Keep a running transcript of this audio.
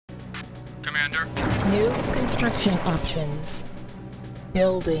Commander. New construction options.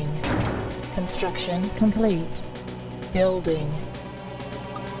 Building. Construction complete. Building.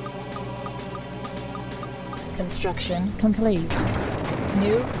 Construction complete.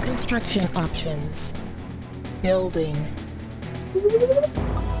 New construction options. Building.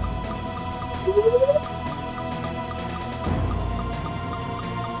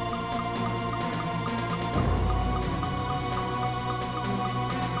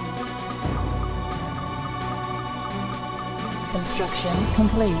 Construction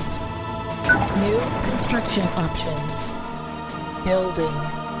complete. New construction options. Building.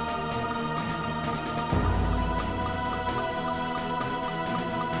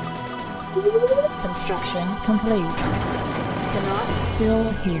 Construction complete. Cannot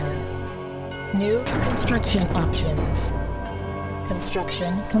build here. New construction options.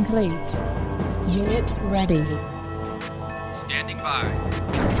 Construction complete. Unit ready. Standing by.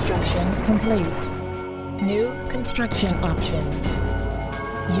 Construction complete. New construction options.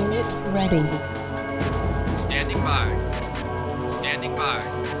 Unit ready. Standing by. Standing by.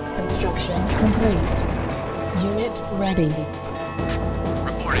 Construction complete. Unit ready.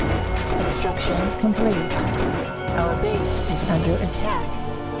 Reporting. Construction complete. Our base is under attack.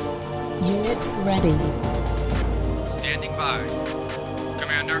 Unit ready. Standing by.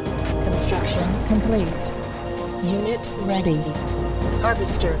 Commander. Construction complete. Unit ready.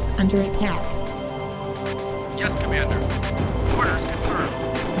 Harvester under attack. Yes, Commander. Orders confirmed.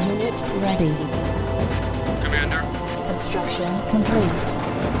 Unit ready. Commander. Construction complete.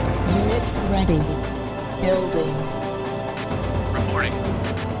 Unit ready. Building. Reporting.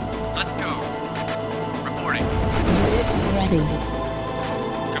 Let's go. Reporting. Unit ready.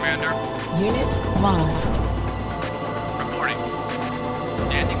 Commander. Unit lost. Reporting.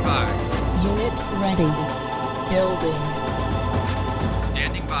 Standing by. Unit ready. Building.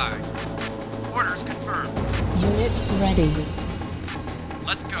 Standing by. Orders confirmed. Unit ready.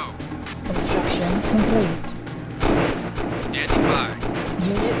 Let's go. Construction complete. Standing by.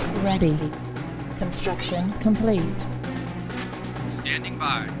 Unit ready. Construction complete. Standing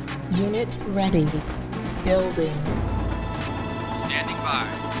by. Unit ready. Building. Standing by.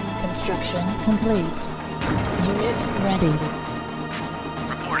 Construction complete. Unit ready.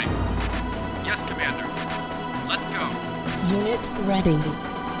 Reporting. Yes, Commander. Let's go. Unit ready.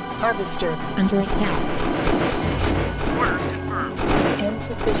 Harvester under attack. Orders confirmed.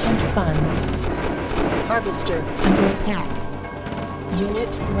 Insufficient funds. Harvester under attack.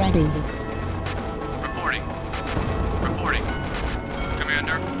 Unit ready. Reporting. Reporting.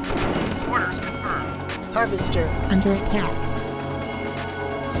 Commander. Orders confirmed. Harvester under attack.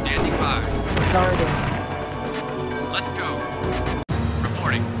 Standing by. Guarding.